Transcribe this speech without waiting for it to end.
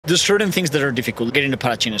There's certain things that are difficult. Getting the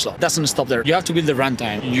parachain slot doesn't stop there. You have to build the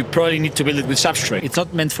runtime. You probably need to build it with Substrate. It's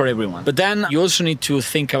not meant for everyone. But then you also need to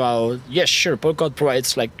think about, yes, sure, Polkadot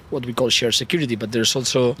provides like what we call shared security, but there's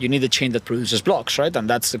also, you need a chain that produces blocks, right? And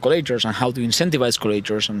that's the collators, and how to incentivize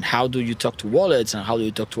collators, and how do you talk to wallets, and how do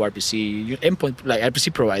you talk to RPC endpoint, like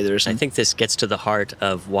RPC providers. I think this gets to the heart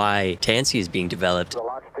of why Tanssi is being developed. The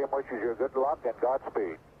launch team wishes you good luck and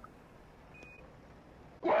Godspeed.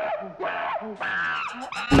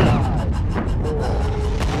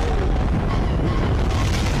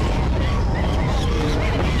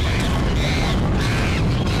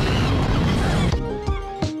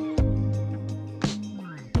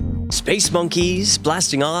 Space Monkeys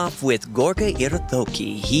blasting off with Gorka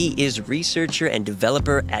Irotoki. He is researcher and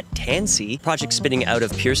developer at Tanssi, project spinning out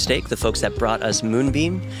of Purestake, the folks that brought us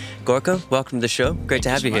Moonbeam. Gorka, welcome to the show. Great to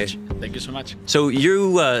have you here. Thank you so much. So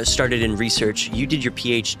you started in research. You did your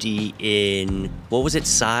PhD in, what was it,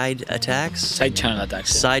 side attacks? Side channel attacks.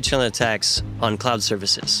 Side channel attacks on cloud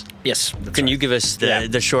services. Yes. Can you give us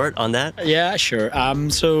the short on that? Yeah, sure.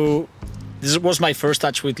 So this was my first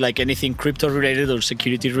touch with like anything crypto related or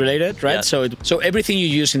security related, right? Yeah. So everything you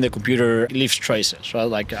use in the computer leaves traces, right?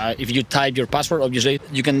 Like if you type your password, obviously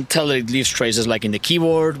you can tell that it leaves traces like in the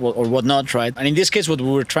keyboard or whatnot, right? And in this case, what we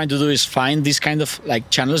were trying to do is find these kind of like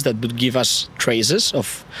channels that would give us traces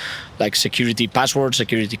of like security passwords,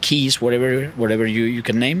 security keys, whatever you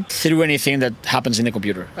can name, through anything that happens in the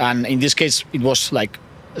computer. And in this case, it was like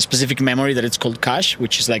a specific memory that it's called cache,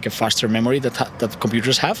 which is like a faster memory that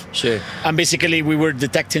computers have. Sure. And basically we were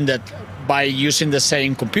detecting that by using the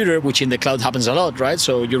same computer, which in the cloud happens a lot, right?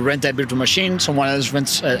 So you rent a virtual machine, someone else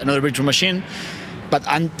rents another virtual machine,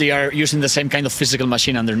 and they are using the same kind of physical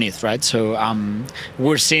machine underneath, right? So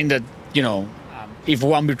we're seeing that, if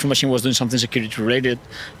one virtual machine was doing something security related,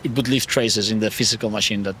 it would leave traces in the physical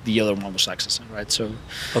machine that the other one was accessing, right? So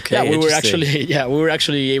okay, we were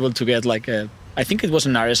actually able to get like I think it was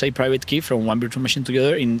an RSA private key from one virtual machine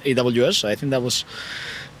together in AWS. I think that was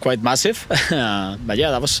quite massive. But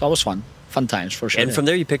yeah, that was fun times for sure. And from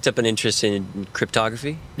there, you picked up an interest in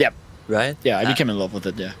cryptography? Yeah. Right? Yeah, I became in love with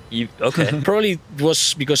it, yeah. Okay. Probably it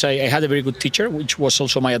was because I had a very good teacher, which was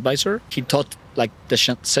also my advisor. He taught like the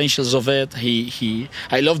essentials of it.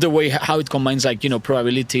 I love the way how it combines like,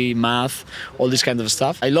 probability, math, all this kind of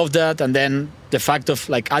stuff. I love that. And then the fact of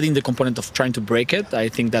like adding the component of trying to break it, I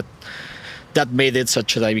think that made it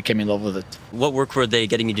such that I became in love with it. What work were they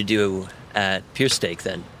getting you to do at Purestake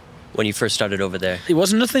then, when you first started over there? It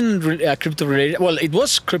was nothing crypto related. Well, it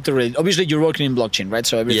was crypto related. Obviously, you're working in blockchain, right?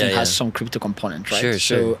 So everything has some crypto component, right?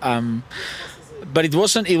 Sure. So, but it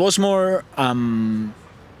wasn't. It was more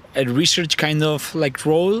a research kind of like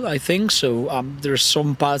role, I think. So there's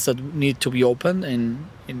some paths that need to be open in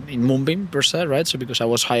Moonbeam per se, right? So because I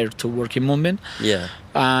was hired to work in Moonbeam. Yeah.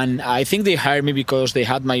 And I think they hired me because they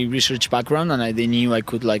had my research background and they knew I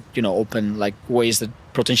could like, open like ways that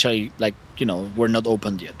potentially like, were not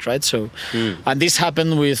opened yet, right? So, and this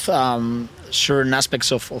happened with certain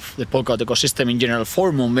aspects of the Polkadot ecosystem in general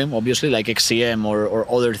for Moonbeam, obviously like XCM or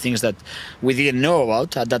other things that we didn't know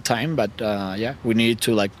about at that time. But we needed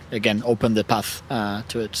to like, again, open the path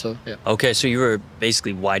to it. So, yeah. Okay, so you were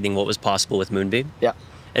basically widening what was possible with Moonbeam? Yeah.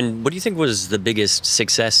 And what do you think was the biggest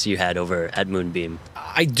success you had over at Moonbeam?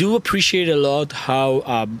 I do appreciate a lot how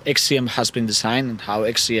XCM has been designed and how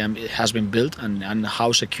XCM has been built and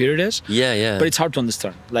how secure it is. Yeah. But it's hard to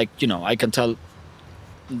understand. Like, I can tell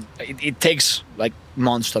it takes like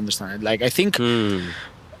months to understand it. Like, I think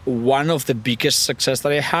one of the biggest success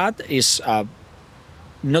that I had is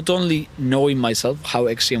not only knowing myself how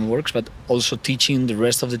XCM works, but also teaching the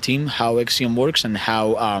rest of the team how XCM works and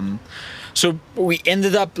how... So we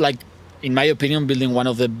ended up, like, in my opinion, building one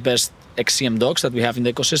of the best XCM docs that we have in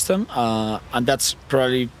the ecosystem. And that's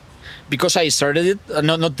probably because I started it,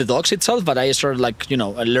 not the docs itself, but I started like,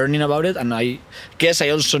 learning about it. And I guess I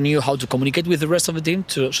also knew how to communicate with the rest of the team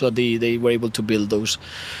so that they were able to build those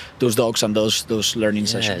docs and those learning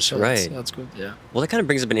sessions. So right. That's good, yeah. Well, that kind of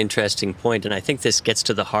brings up an interesting point. And I think this gets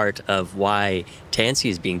to the heart of why Tanssi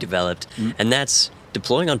is being developed. And that's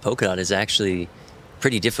deploying on Polkadot is actually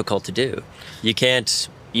pretty difficult to do. You can't,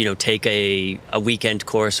 take a weekend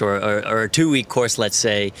course or a 2-week course, let's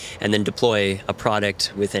say, and then deploy a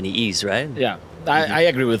product with any ease, right? Yeah, I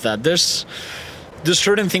agree with that. There's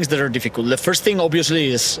certain things that are difficult. The first thing, obviously,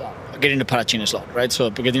 is getting a parachain slot, right? So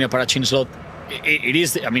getting a parachain slot,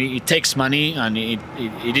 it takes money and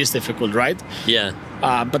it is difficult, right? Yeah.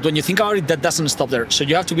 But when you think about it, that doesn't stop there. So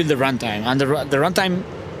you have to build the runtime, and the runtime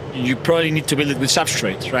you probably need to build it with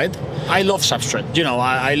Substrate, right? I love Substrate. You know,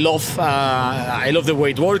 I love the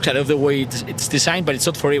way it works. I love the way it's designed, but it's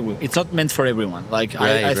not for everyone. It's not meant for everyone. Like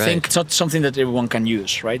I think it's not something that everyone can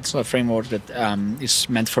use, right? It's not a framework that is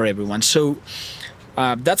meant for everyone. So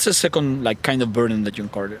that's a second like kind of burden that you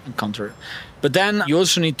encounter. But then you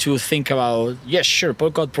also need to think about, yes, sure,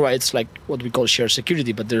 Polkadot provides like what we call shared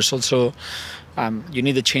security, but there's also you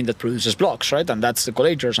need a chain that produces blocks, right? And that's the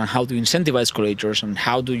collators, and how do you incentivize collators, and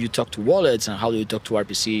how do you talk to wallets, and how do you talk to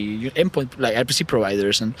RPC endpoint, like RPC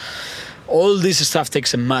providers, and all this stuff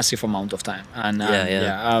takes a massive amount of time. And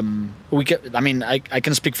I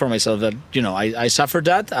can speak for myself that, you know, I suffered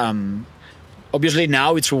that. Obviously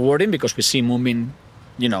now it's rewarding because we see Moonbeam,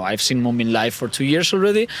 you know, I've seen Moonbeam live for 2 years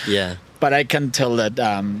already. Yeah. But I can tell that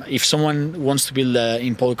if someone wants to build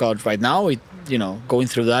in Polkadot right now, you know, going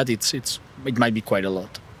through that, it might be quite a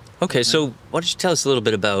lot. Okay, so why don't you tell us a little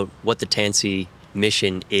bit about what the Tanssi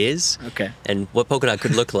mission is, and what Polkadot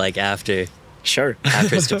could look like after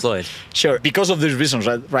after it's deployed. Sure, because of these reasons,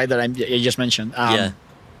 right, that I just mentioned.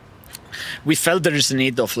 We felt there is a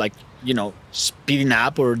need of, like, you know, speeding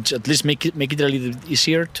up, or at least make it a little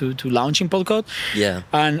easier to launch in Polkadot. Yeah.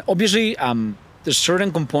 And obviously, there's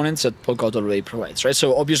certain components that Polkadot already provides, right?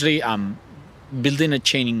 So obviously, building a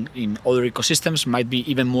chain in other ecosystems might be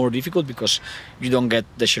even more difficult because you don't get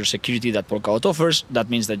the shared security that Polkadot offers. That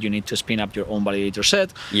means that you need to spin up your own validator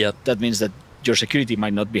set. Yep. That means that your security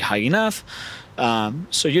might not be high enough.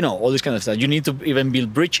 So, you know, all this kind of stuff. You need to even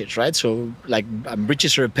build bridges, right? So, like,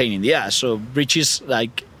 bridges are a pain in the ass. So bridges,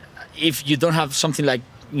 like, if you don't have something like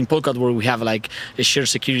in Polkadot where we have like a shared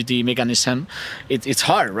security mechanism, it's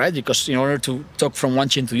hard, right? Because in order to talk from one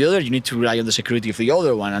chain to the other, you need to rely on the security of the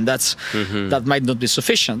other one, and that might not be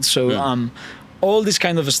sufficient. So all this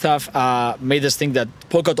kind of stuff made us think that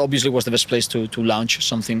Polkadot obviously was the best place to launch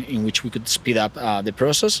something in which we could speed up the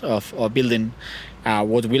process of building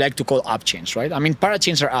what we like to call Appchains, right? I mean,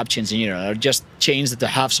 parachains are Appchains in general. They're just chains that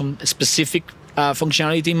have some specific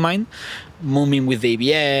functionality in mind. Moonbeam with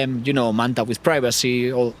ABM, you know, Manta with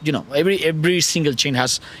privacy, or, you know, every single chain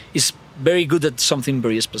is very good at something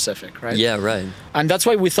very specific, right? Yeah, right. And that's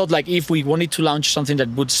why we thought, like, if we wanted to launch something that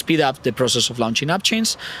would speed up the process of launching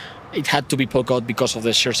Appchains, it had to be Polkadot because of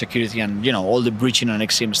the shared security and, you know, all the bridging and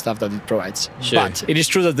XCM stuff that it provides. Sure. But it is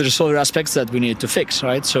true that there's other aspects that we needed to fix,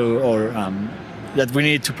 right? So, or that we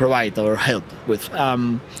needed to provide or help with.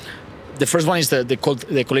 The first one is the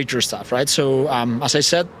collator stuff, right? So, as I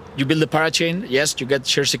said, you build the parachain, yes, you get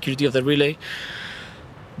shared security of the relay,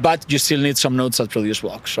 but you still need some nodes that produce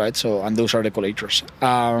blocks, right? So, and those are the collators.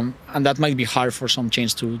 And that might be hard for some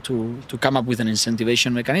chains to come up with an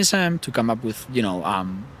incentivization mechanism, to come up with, you know,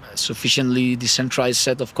 a sufficiently decentralized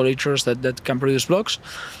set of collators that can produce blocks.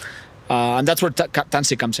 And that's where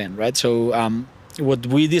Tanssi comes in, right? So what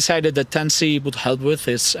we decided that Tanssi would help with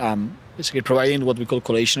is basically providing what we call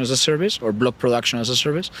collation as a service, or block production as a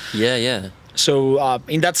service. Yeah, yeah. So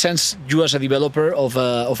in that sense, you as a developer of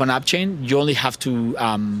an app chain, you only have to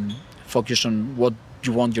focus on what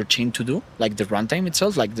you want your chain to do, like the runtime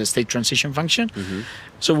itself, like the state transition function.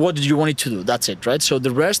 So what do you want it to do? That's it, right? So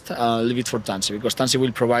the rest, leave it for Tanssi, because Tanssi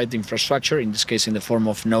will provide the infrastructure, in this case in the form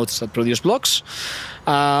of nodes that produce blocks,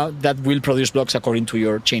 that will produce blocks according to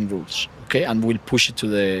your chain rules. Okay, and we'll push it to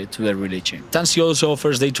the relay chain. Tanssi also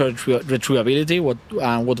offers data retrievability.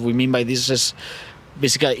 What we mean by this is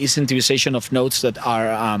basically incentivization of nodes that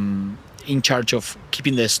are in charge of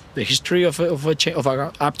keeping the history of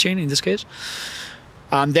our app chain in this case.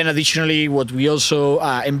 Then additionally, what we also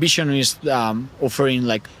envision is offering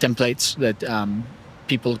like templates that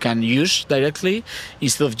people can use directly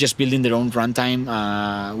instead of just building their own runtime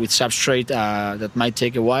with Substrate. That might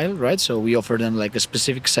take a while, right? So we offer them like a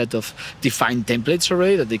specific set of defined templates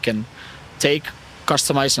already that they can take,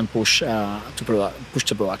 customize, and push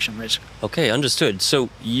to production, basically. Okay, understood. So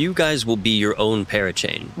you guys will be your own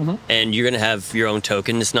parachain, and you're going to have your own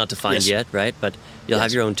token. It's not defined yet, right? But you'll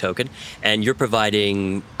have your own token, and you're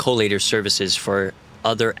providing collator services for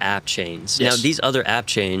other app chains. Now, these other app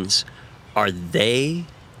chains, are they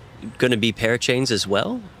going to be parachains as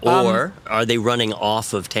well, or are they running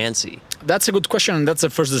off of Tanssi? That's a good question, and that's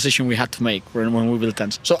the first decision we had to make when we built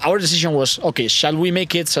Tanssi. So our decision was, okay, shall we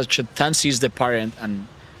make it such that Tanssi is the parent and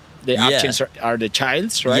the app chains are the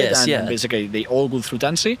childs, right? Yes, and basically they all go through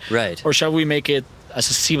Tanssi, right? Or shall we make it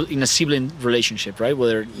as in a sibling relationship, right?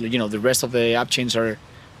 Whether, you know, the rest of the app chains are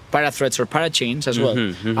parathreads or parachains as well,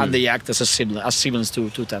 and they act as siblings to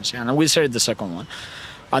Tanssi. And we decided the second one.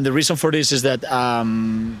 And the reason for this is that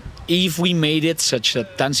if we made it such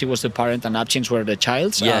that Tanssi was the parent and Appchains were the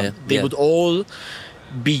childs, they would all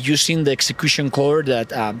be using the execution core that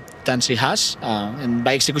Tanssi has. And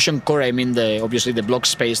by execution core, I mean obviously the block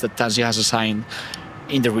space that Tanssi has assigned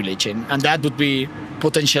in the relay chain. And that would be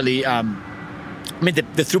potentially,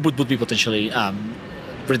 the throughput would be potentially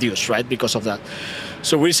reduced, right, because of that.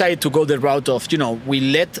 So we decided to go the route of, we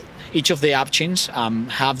let each of the app chains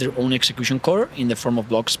have their own execution core in the form of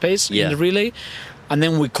block space in the relay. And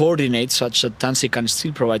then we coordinate such that Tanssi can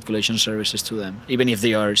still provide collation services to them, even if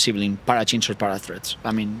they are sibling parachains or parathreads.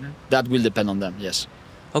 That will depend on them, yes.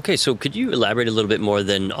 Okay, so could you elaborate a little bit more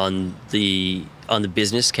then on the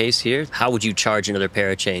business case here? How would you charge another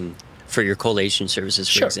parachain for your collation services,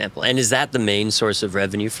 for example? And is that the main source of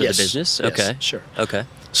revenue for the business? Yes, okay, sure. Okay.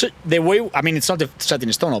 So the way, it's not set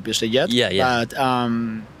in stone, obviously, yet. Yeah. But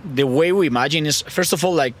the way we imagine is, first of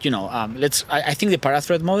all, I think the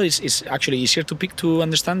parathread model is actually easier to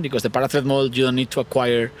understand, because the parathread model, you don't need to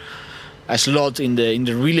acquire a slot in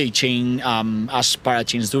the relay chain as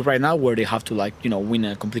parachains do right now, where they have to win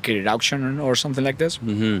a complicated auction or something like this.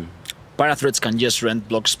 Mm-hmm. Parathreads can just rent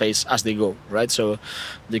block space as they go, right? So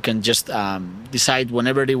they can just decide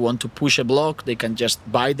whenever they want to push a block, they can just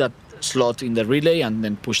buy that slot in the relay and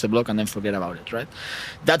then push the block and then forget about it, right?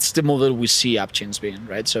 That's the model we see Appchains being,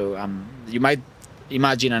 right? So you might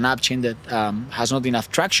imagine an Appchain that has not enough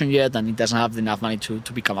traction yet and it doesn't have enough money to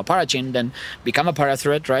become a parachain, then become a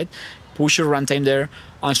parathread, right? Push your runtime there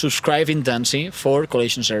and subscribe in Tanssi for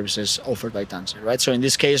collation services offered by Tanssi, right? So in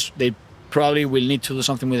this case, they probably will need to do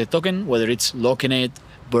something with the token, whether it's locking it,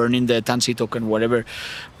 burning the Tanssi token, whatever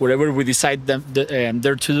we decide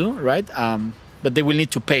there to do, right? But they will need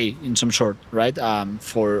to pay in some sort, right?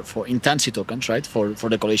 For in Tanssi tokens, right? For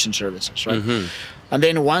the collation services, right? Mm-hmm. And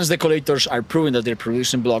then once the collators are proving that they're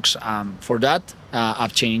producing blocks for that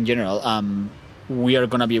Appchain in general, we are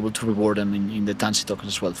going to be able to reward them in the Tanssi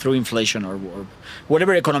tokens as well, through inflation or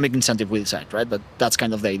whatever economic incentive we decide, right? But that's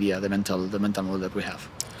kind of the idea, the mental model that we have.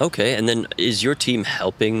 Okay, and then is your team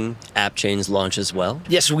helping Appchains launch as well?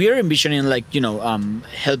 Yes, we are envisioning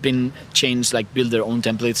helping chains build their own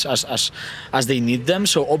templates as they need them.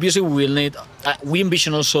 So obviously we will need. We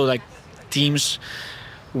envision also teams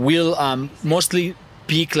will mostly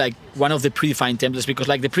pick one of the predefined templates, because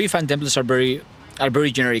the predefined templates are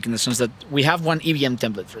very generic in the sense that we have one EVM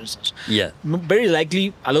template, for instance. Yeah. Very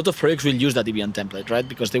likely, a lot of projects will use that EVM template, right?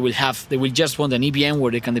 Because they will just want an EVM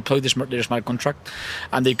where they can deploy their smart contract,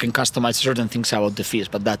 and they can customize certain things about the fees,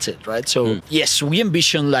 but that's it, right? So yes, we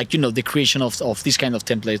envision the creation of these kind of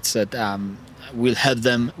templates that will help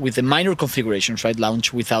them with the minor configurations, right?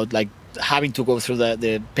 Launch without having to go through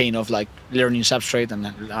the pain of learning Substrate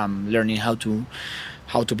and learning how to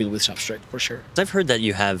build with Substrate, for sure. I've heard that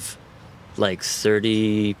you have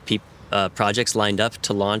 30 projects lined up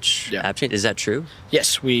to launch Appchain. Is that true?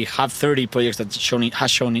 Yes, we have 30 projects that have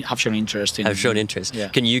shown interest. Yeah.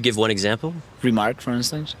 Can you give one example? Remark, for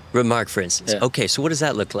instance. Remark, for instance. Yeah. Okay, so what does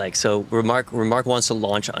that look like? So Remark wants to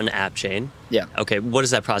launch an Appchain. Yeah. Okay, what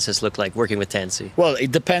does that process look like working with Tanssi? Well,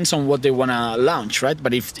 it depends on what they want to launch, right?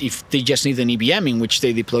 But if they just need an EVM in which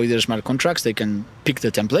they deploy their smart contracts, they can pick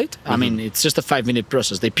the template. Mm-hmm. It's just a 5-minute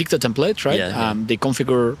process. They pick the template, right? Yeah. They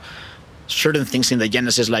configure certain things in the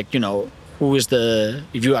genesis, who is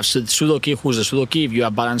if you have pseudo key, who's the pseudo key? If you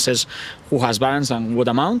have balances, who has balance and what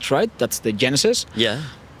amount, right? That's the genesis. Yeah.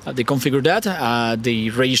 They configure that. They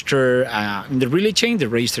register in the relay chain. They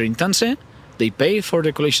register in Tanssi. They pay for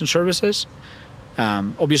the collation services.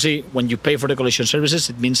 Obviously, when you pay for the collation services,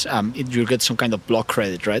 it means you get some kind of block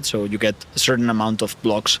credit, right? So you get a certain amount of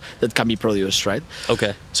blocks that can be produced, right?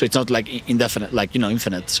 Okay. So it's not indefinite,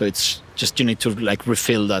 infinite. So it's just you need to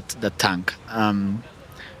refill that tank.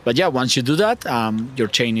 But yeah, once you do that, your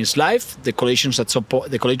chain is live. The collators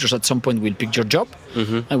at some point will pick your job,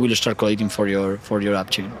 and will start collating for your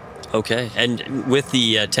Appchain. Okay. And with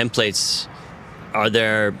the templates, are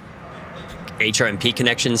there HRMP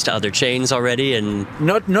connections to other chains already? And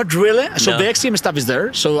not really. So the XCM stuff is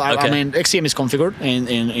there. So XCM is configured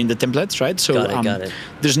in the templates, right? So got it.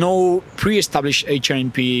 There's no pre-established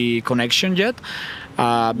HRMP connection yet.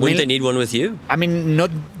 Wouldn't they need one with you?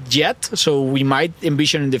 Not yet. So we might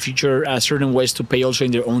envision in the future certain ways to pay also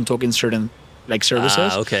in their own token certain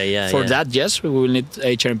services. For that, yes, we will need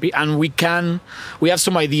HRMP, and we have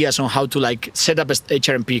some ideas on how to set up a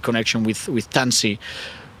HRMP connection with Tanssi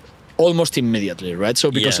almost immediately, right? So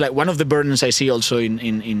because one of the burdens I see also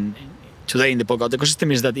in today in the Polkadot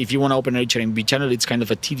ecosystem is that if you want to open an HRMP channel, it's kind of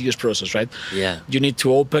a tedious process, right? Yeah. You need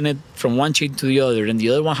to open it from one chain to the other, and the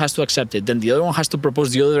other one has to accept it. Then the other one has to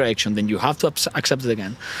propose the other action. Then you have to accept it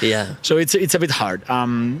again. Yeah. So it's a bit hard.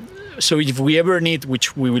 So if we ever need,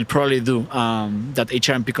 which we will probably do, that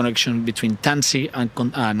HRMP connection between Tanssi and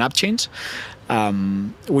Appchains,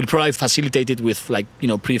 we'll probably facilitate it with like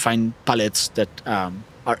predefined palettes that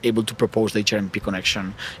are able to propose the HRMP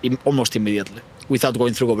connection almost immediately without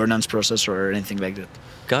going through governance process or anything like that.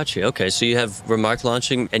 Gotcha. Okay, so you have Remark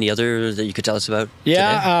launching. Any other that you could tell us about?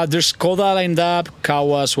 Yeah, there's Coda lined up,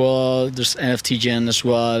 Kawa as well. There's NFT Gen as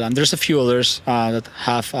well, and there's a few others that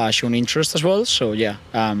have shown interest as well. So yeah,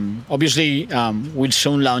 obviously we'll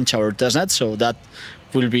soon launch our testnet, so that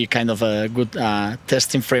will be kind of a good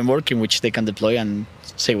testing framework in which they can deploy and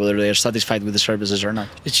say whether they're satisfied with the services or not.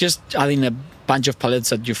 It's just adding a bunch of palettes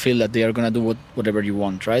that you feel that they are going to do whatever you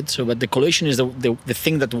want, right? So, but the collation is the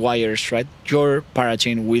thing that wires, right, your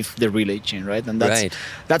parachain with the relay chain, right? And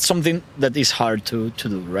that's something that is hard to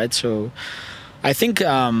do, right? So, I think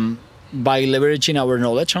by leveraging our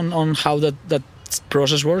knowledge on how that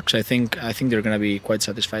process works, I think they're going to be quite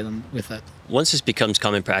satisfied with that. Once this becomes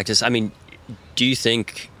common practice, I mean, do you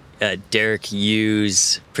think Derek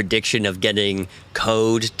Yu's prediction of getting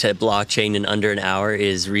code to blockchain in under an hour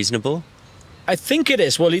is reasonable? I think it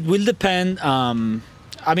is. Well, it will depend. I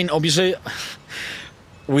mean, obviously,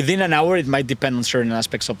 within an hour, it might depend on certain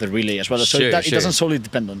aspects of the relay as well. So it doesn't solely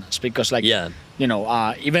depend on us because, like,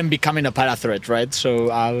 even becoming a parathread, right? So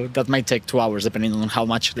that might take 2 hours depending on how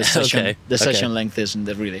much the session length is in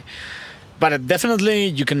the relay. But definitely,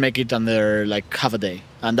 you can make it under like half a day,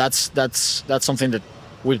 and that's something that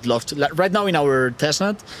we'd love to. Like, right now in our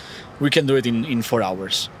testnet, we can do it in 4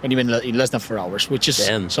 hours, and even in less than 4 hours, which is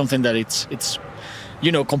something that it's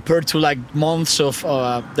compared to like months of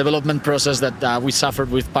development process that we suffered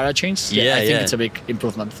with parachains. I think it's a big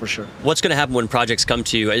improvement for sure. What's going to happen when projects come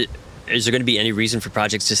to you? Is there going to be any reason for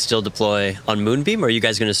projects to still deploy on Moonbeam, or are you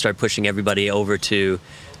guys going to start pushing everybody over to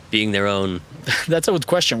being their own? That's a good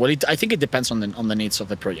question. Well, I think it depends on the needs of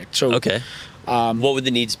the project. So what would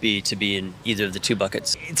the needs be to be in either of the two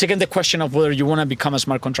buckets? It's again the question of whether you want to become a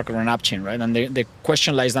smart contract or an app chain, right? And the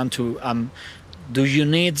question lies down to do you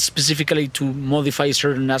need specifically to modify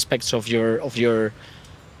certain aspects of your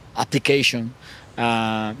application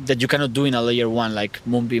that you cannot do in a layer one like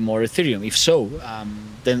Moonbeam or Ethereum? If so,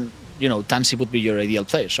 then Tanssi would be your ideal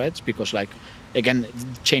place, right? Because like, again,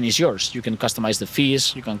 chain is yours. You can customize the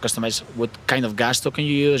fees. You can customize what kind of gas token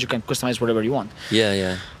you use. You can customize whatever you want.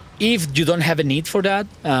 Yeah. If you don't have a need for that,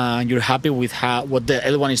 you're happy with what the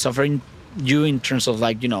L1 is offering you in terms of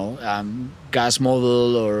like gas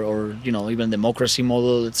model or even democracy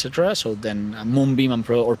model, etc. So then Moonbeam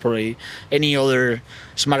or probably any other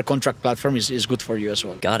smart contract platform is good for you as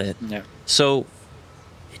well. Got it. Yeah. So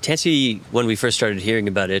Tanssi, when we first started hearing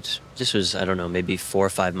about it, this was, I don't know, maybe 4 or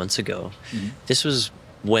 5 months ago. This was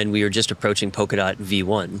when we were just approaching Polkadot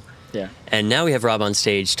V1. Yeah. And now we have Rob on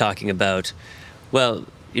stage talking about, well,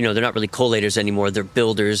 they're not really collators anymore. They're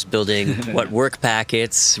builders building work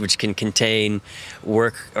packets, which can contain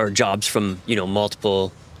work or jobs from,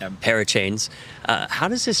 multiple parachains. How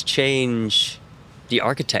does this change the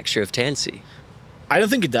architecture of Tanssi? I don't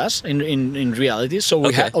think it does in reality. So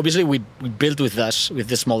we obviously we built with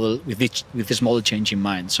this model change in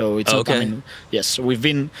mind. So it's not coming. Yes, we've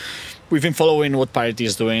been following what Parity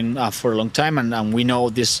is doing for a long time, and we know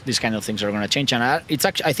these kind of things are going to change. And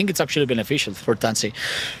I think it's actually beneficial for Tanssi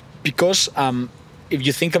because if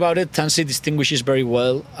you think about it, Tanssi distinguishes very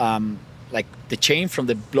well like the chain from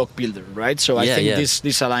the block builder, right? So I think this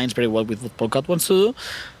aligns very well with what Polkadot wants to do.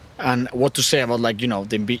 And what to say about like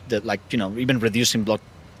even reducing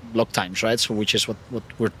block times, right? So which is what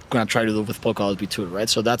we're gonna try to do with Polkadot V2, right?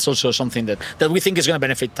 So that's also something that we think is gonna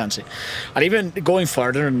benefit Tanssi. And even going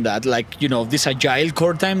further than that, like this agile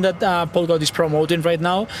core time that Polkadot is promoting right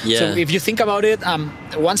now. Yeah. So if you think about it,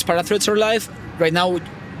 once parathreads are live, right now,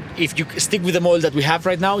 if you stick with the model that we have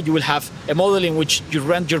right now, you will have a model in which you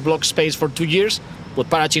rent your block space for 2 years, what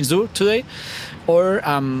parachains do today. Or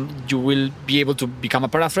you will be able to become a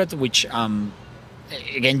parathread, which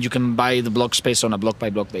again you can buy the block space on a block by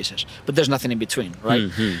block basis. But there's nothing in between, right?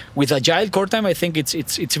 With agile core time, I think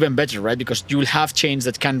it's even better, right? Because you will have chains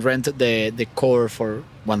that can rent the core for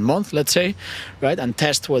 1 month, let's say, right, and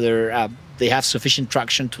test whether they have sufficient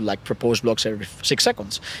traction to like propose blocks every 6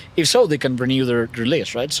 seconds. If so, they can renew their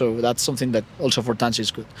layers, right? So that's something that also for Tanssi is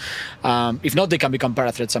good. If not, they can become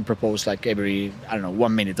parathreads and propose like every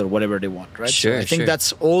 1 minute or whatever they want, right? Sure, so I think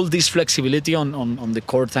that's all this flexibility on the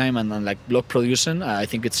core time and like block producing. I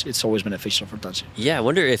think it's always beneficial for Tanssi. Yeah, I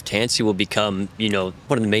wonder if Tanssi will become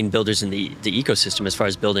one of the main builders in the ecosystem as far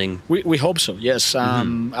as building. We hope so. Yes.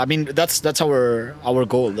 I mean that's our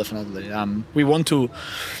goal definitely.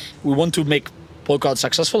 We want to make Polkadot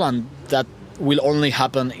successful, and that will only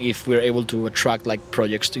happen if we're able to attract like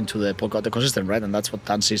projects into the Polkadot ecosystem, right? And that's what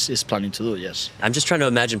Tanssi is planning to do. Yes. I'm just trying to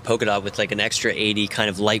imagine Polkadot with like an extra 80 kind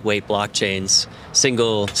of lightweight blockchains,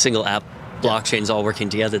 single app blockchains all working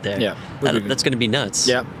together there. Yeah, that's going to be nuts.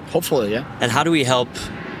 Yeah, hopefully, yeah. And how do we help?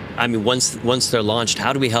 I mean, once they're launched,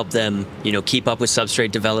 how do we help them? Keep up with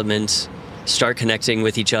Substrate development, start connecting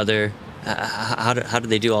with each other. How do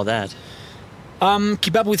they do all that?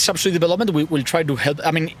 Keep up with Substrate development. We'll try to help.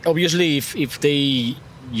 I mean, obviously, if they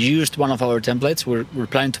used one of our templates, we're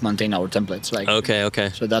planning to maintain our templates. Like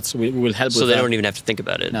okay. So we will help. So with they that. don't even have to think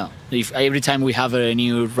about it. No. If every time we have a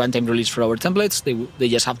new runtime release for our templates, they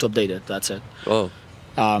just have to update it. That's it. Oh.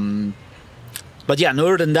 But yeah,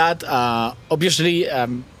 other than that, obviously,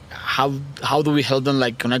 how do we help them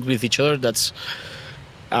like connect with each other? That's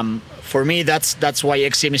for me, that's why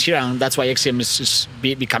XCM is here, and that's why XCM is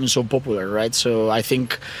becoming so popular, right? So I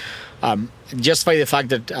think just by the fact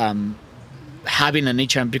that having an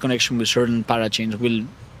HMP connection with certain parachains will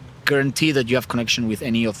guarantee that you have connection with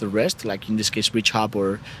any of the rest. Like in this case, Bridge Hub,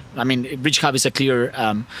 Bridge Hub is a clear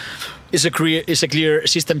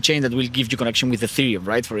system chain that will give you connection with Ethereum,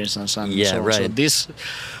 right? For instance, and so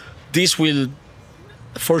this will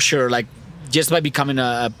for sure, like just by becoming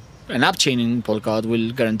an app chain in Polkadot,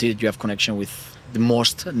 will guarantee that you have connection with the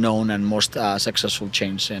most known and most successful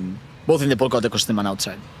chains, and both in the Polkadot ecosystem and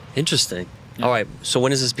outside. Interesting. Yeah. All right. So when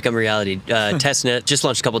does this become reality? Testnet just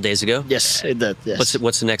launched a couple of days ago. Yes, it did. Yes.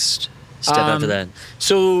 What's the next step after that?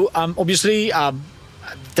 So obviously,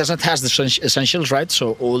 Testnet has the essentials, right?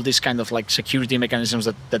 So all these kind of like security mechanisms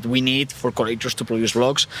that we need for collectors to produce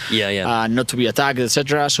logs, not to be attacked,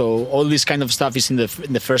 etc. So all this kind of stuff is in the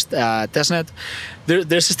first testnet.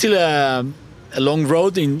 There's still a long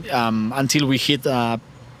road until we hit our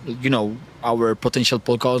potential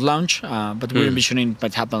Polkadot launch, but we're envisioning it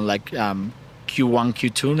might happen like Q1,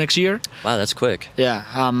 Q2 next year. Wow, that's quick. Yeah.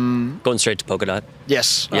 Going straight to Polkadot.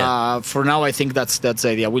 Yes. Yeah. For now, I think that's the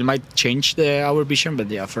idea. We might change our vision, but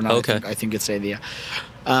yeah, for now, I think it's the idea.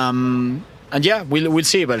 And yeah, we'll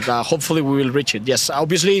see, but hopefully we will reach it. Yes,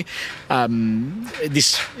 obviously,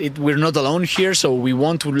 we're not alone here, so we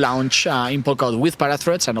want to launch in Polkadot with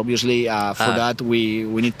parathreads, and obviously for that we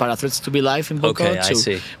need parathreads to be live in Polkadot. Okay, I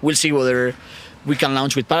see. We'll see whether we can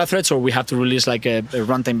launch with parathreads or we have to release like a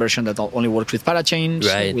runtime version that only works with parachains.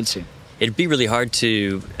 Right. So we'll see. It'd be really hard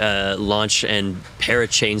to launch and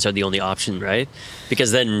parachains are the only option, right?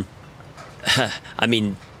 Because then, I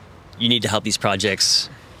mean, you need to help these projects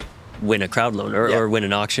win a crowd loan or win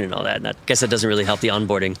an auction and all that. And I guess that doesn't really help the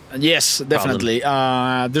onboarding. Yes, definitely.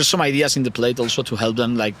 There's some ideas in the plate also to help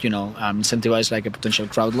them, like, incentivize like a potential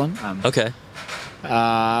crowd loan. Okay.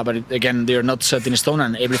 But again, they're not set in stone,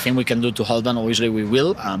 and everything we can do to help them, obviously we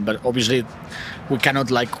will. But obviously, we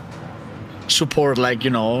cannot like support like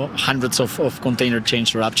hundreds of container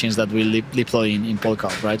chains or app chains that we'll deploy in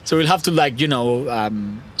Polkadot, right? So we'll have to like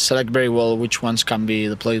select very well which ones can be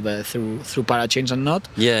deployed through parachains and not.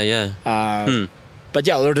 Yeah. But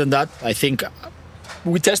yeah, other than that, I think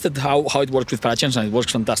we tested how it works with parachains, and it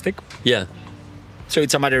works fantastic. Yeah. So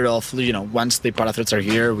it's a matter of, once the parathreads are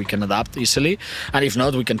here, we can adapt easily. And if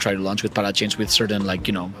not, we can try to launch with parachains with certain,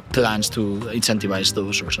 plans to incentivize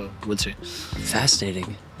those or so. We'll see.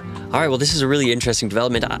 Fascinating. All right, well, this is a really interesting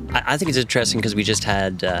development. I think it's interesting because we just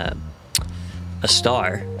had a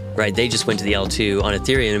star, right? They just went to the L2 on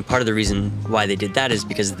Ethereum. And part of the reason why they did that is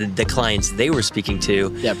because the clients they were speaking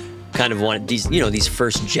to kind of wanted these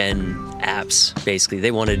first gen apps, basically.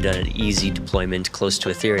 They wanted an easy deployment close to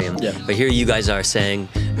Ethereum. Yeah. But here you guys are saying,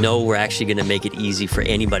 no, we're actually going to make it easy for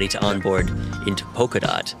anybody to onboard into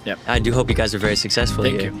Polkadot. Yeah. I do hope you guys are very successful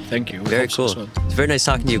here. Thank you. Very cool. It's very nice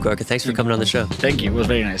talking to you, Gorka. Thanks for coming on the show. Thank you. It was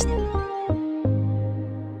very nice.